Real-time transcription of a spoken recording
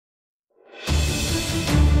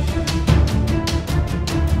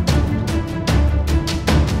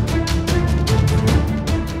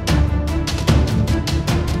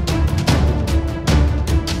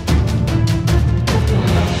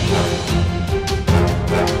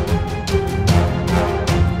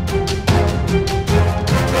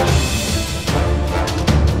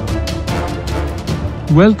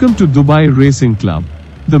Welcome to Dubai Racing Club.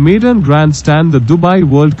 The Meydan Grandstand. The Dubai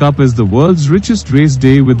World Cup is the world's richest race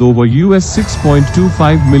day with over US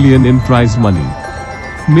 $6.25 million in prize money.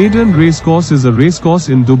 Meydan Racecourse is a racecourse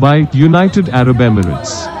in Dubai, United Arab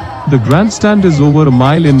Emirates. The grandstand is over a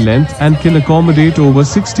mile in length and can accommodate over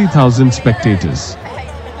 60,000 spectators.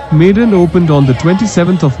 Meydan opened on the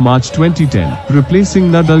 27th of March 2010,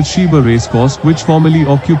 replacing Nad Al Sheba Racecourse, which formerly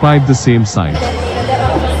occupied the same site.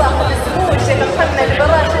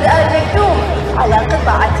 على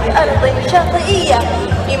قطعة أرض شاطئية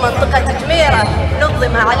في منطقة جميرة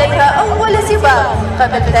نظم عليها أول سباق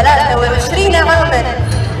قبل 23 عاما.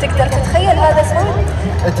 تقدر تتخيل هذا سعود؟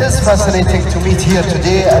 It is fascinating to meet here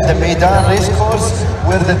today at the Meydan Racecourse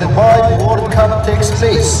where the Dubai World Cup takes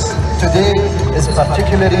place. Today is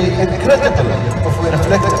particularly incredible if we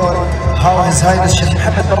reflect on how His Highness Sheikh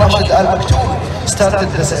Mohammed bin Rashid Al Maktoum started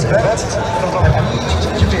this event from a beach to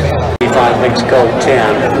Jumeirah. 5 Links Gold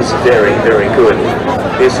Town is very, very good.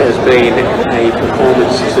 This has been a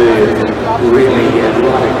performance to really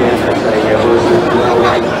run again as a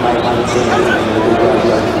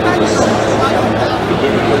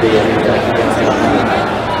beginning of the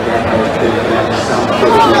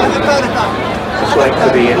just wait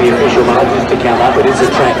for the official margins to come up. It is a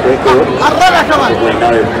track record. Probably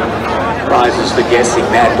no prizes for guessing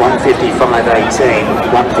that. 155.18,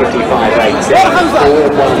 155.18,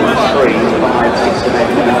 413, 5, 6 and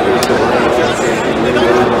 8 numbers.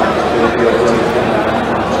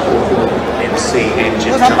 MC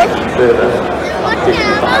engine taking further.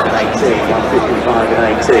 155.18,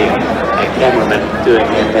 155.18. A cameraman doing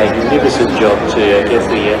a magnificent job to get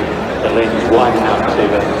the lens wide enough to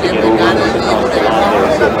get all runners across the line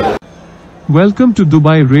there. Welcome to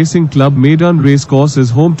Dubai Racing Club. Meydan Racecourse is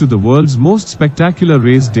home to the world's most spectacular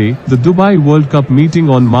race day, the Dubai World Cup meeting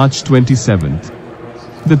on March 27th.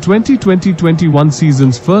 The 2020-21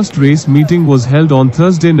 season's first race meeting was held on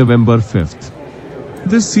Thursday, November 5th.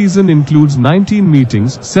 This season includes 19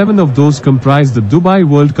 meetings, 7 of those comprise the Dubai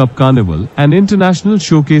World Cup Carnival, an international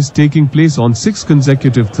showcase taking place on 6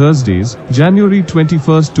 consecutive Thursdays, January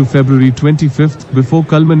 21st to February 25th, before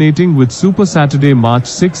culminating with Super Saturday, March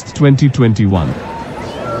 6, 2021.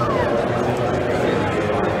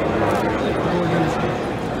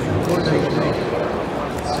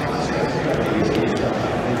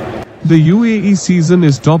 The UAE season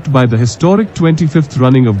is topped by the historic 25th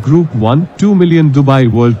running of Group 1, 2 million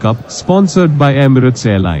Dubai World Cup, sponsored by Emirates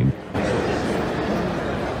Airline.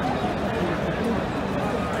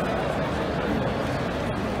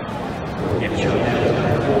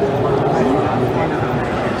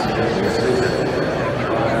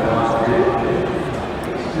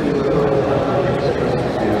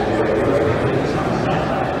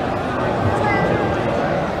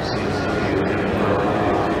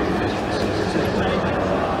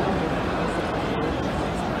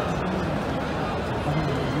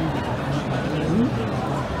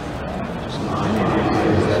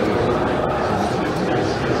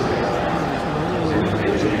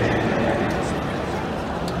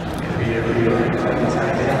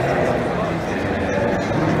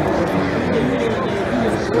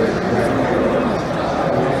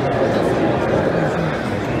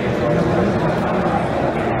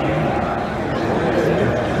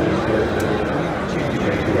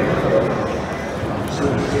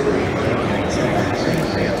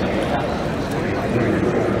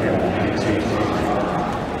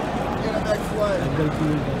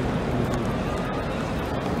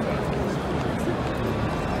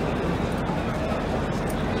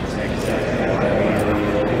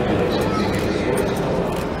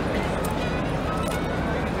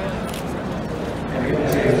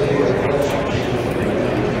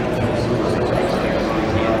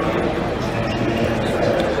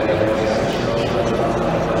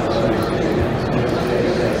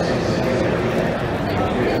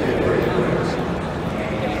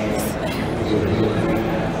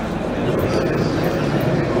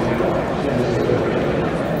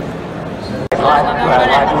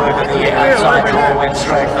 Light work on the outside draw went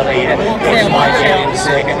straight for the XYZ in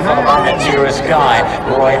second for the Momentous Guy.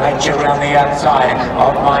 Roy H around the outside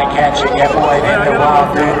of my catch and get away then the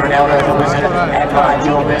Wild Dude, Ronaldo the Wizard and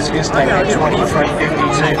Nigel Biscus. They went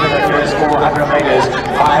 23.52 for the first 400 metres.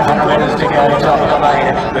 500 metres to go, top of the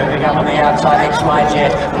lane. Moving up on the outside,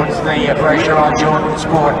 XYZ puts the pressure on Jordan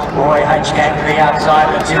Sport. Roy H came to the outside,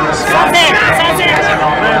 Momentous Guy. XYZ is the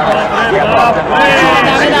runner.